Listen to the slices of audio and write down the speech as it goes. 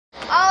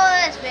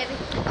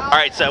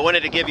Alright, so I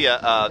wanted to give you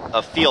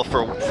a feel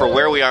for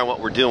where we are and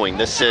what we're doing.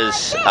 This is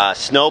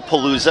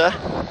Snowpalooza,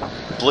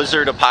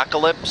 Blizzard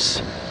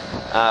Apocalypse.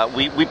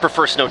 We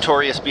prefer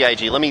Snowtorious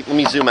BIG. Let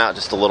me zoom out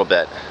just a little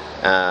bit.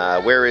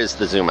 Where is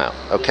the zoom out?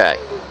 Okay.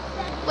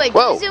 Wait, do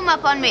a zoom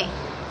up on me.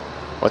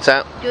 What's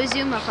that? Do a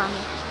zoom up on me.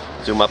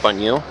 Zoom up on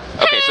you?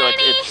 Okay, so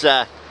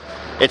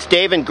it's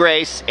Dave and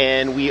Grace,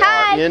 and we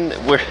are in.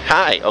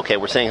 Hi. Okay,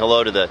 we're saying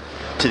hello to the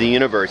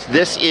universe.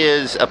 This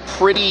is a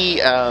pretty.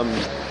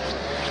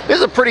 This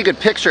is a pretty good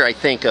picture, I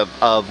think,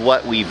 of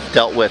what we've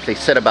dealt with. They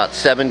said about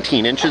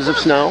 17 inches of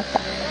snow,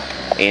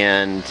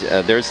 and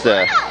there's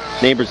the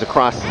neighbors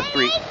across the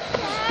street.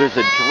 There's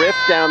a drift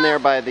down there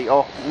by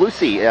the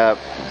Lucy.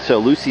 So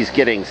Lucy's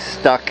getting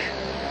stuck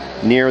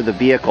near the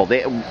vehicle.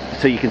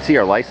 So you can see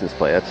our license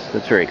plate.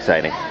 That's very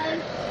exciting.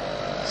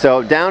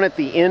 So down at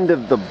the end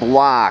of the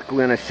block,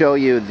 we're going to show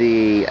you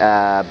the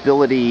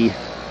ability.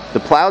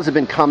 The plows have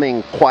been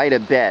coming quite a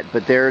bit,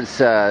 but there's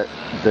the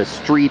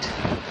street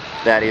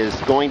that is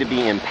going to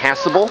be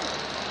impassable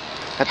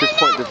at this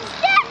point.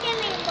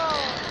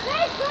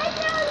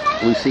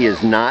 Lucy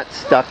is not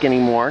stuck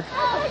anymore.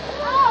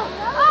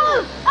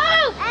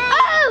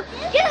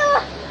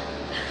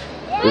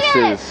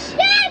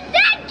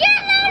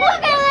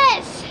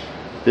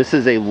 This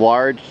is a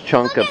large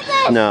chunk of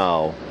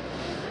snow.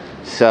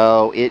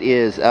 So it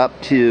is up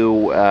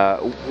to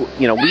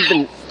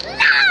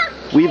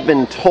we've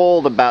been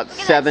told about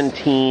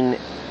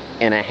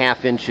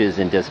 17.5 inches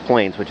in Des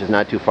Plaines, which is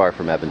not too far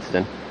from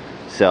Evanston.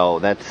 So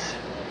that's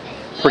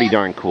pretty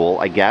darn cool,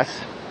 I guess.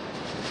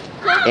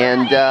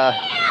 And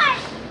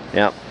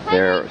yeah,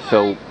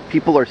 so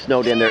people are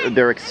snowed in.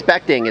 They're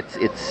expecting it's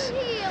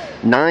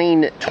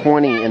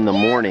 9:20 in the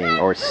morning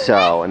or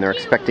so, and they're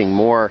expecting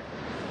more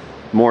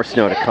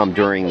snow to come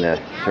during the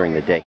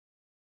day.